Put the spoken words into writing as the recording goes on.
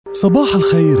صباح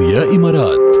الخير يا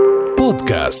إمارات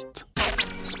بودكاست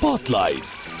سبوت لايت.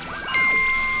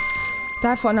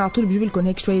 تعرفوا أنا عطول بجيب لكم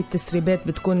هيك شوية تسريبات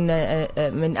بتكون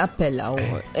من أبل أو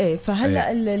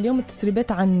فهلأ اليوم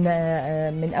التسريبات عن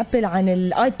من أبل عن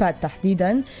الآيباد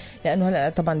تحديدا، لأنه هلأ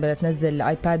طبعا بدأت تنزل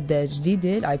آيباد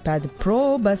جديدة، الآيباد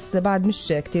برو، بس بعد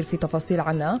مش كتير في تفاصيل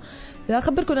عنها.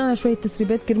 أخبركم أنا شوية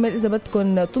تسريبات كرمال إذا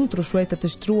بدكم تنطروا شوية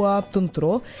تشتروها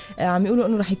بتنطروا. عم يقولوا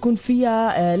إنه رح يكون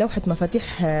فيها لوحة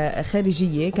مفاتيح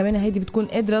خارجية، كمان هيدي بتكون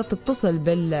قادرة تتصل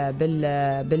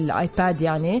بالآيباد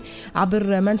يعني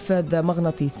عبر منفذ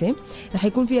مغناطيسي. رح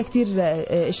يكون فيها كتير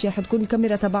اشياء، رح تكون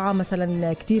الكاميرا تبعها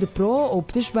مثلا كتير برو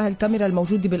وبتشبه الكاميرا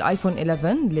الموجودة بالايفون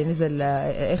 11 اللي نزل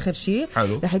اخر شيء.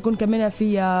 رح يكون كمان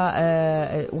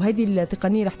فيها وهيدي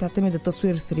التقنية رح تعتمد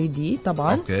التصوير 3D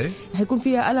طبعا. رح يكون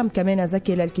فيها قلم كمان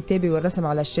ذكي للكتابة والرسم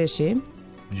على الشاشة.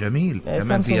 جميل.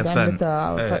 كمان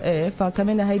فيها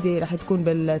فكمان هيدي رح تكون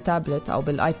بالتابلت او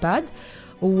بالايباد،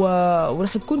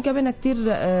 ورح تكون كمان كتير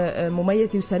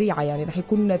مميزة وسريعة، يعني رح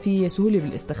يكون في سهولة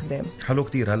بالاستخدام. حلو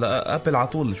كتير. هلا أبل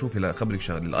عطول شوفي لا خبرك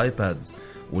شغل الآيبادز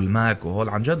والماك وهول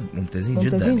عن جد ممتازين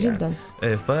جدا جدا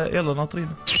يعني. فيلا ناطرين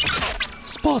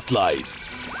سبوت لايت.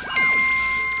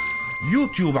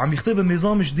 يوتيوب عم يختبر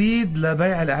نظام جديد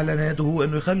لبيع الإعلانات، وهو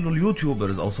إنه يخلوا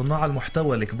اليوتيوبرز أو صناع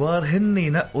المحتوى الكبار هن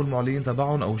ينقوا المعلنين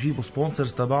تبعهم أو يجيبوا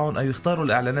سبونسرز تبعهم أو يختاروا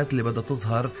الإعلانات اللي بدها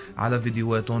تظهر على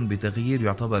فيديوهاتهم، بتغيير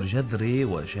يعتبر جذري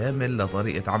وشامل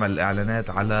لطريقة عمل الإعلانات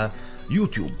على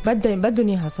يوتيوب. بدهم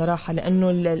إياها صراحة، لأنه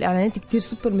الإعلانات كتير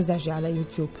سوبر مزعجة على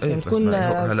يوتيوب. يعني تكون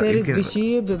سارد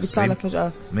بشي بيطلع لك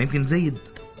فجأة ما يمكن تزيد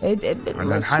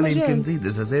على الحالة، يمكن تزيد،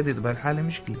 إذا زادت بهالحالة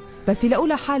مشكلة، بس يلاقوا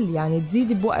لها حل، يعني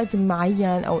تزيد بوقت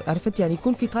معين أو عرفت، يعني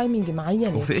يكون في تايمينج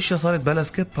معين. وفي إشياء صارت بلا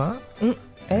سكيب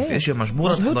في إشياء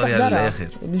مجبورة تحضرها للآخر.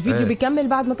 الفيديو بيكمل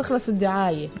بعد ما تخلص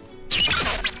الدعاية.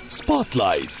 سبوت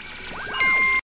لايت.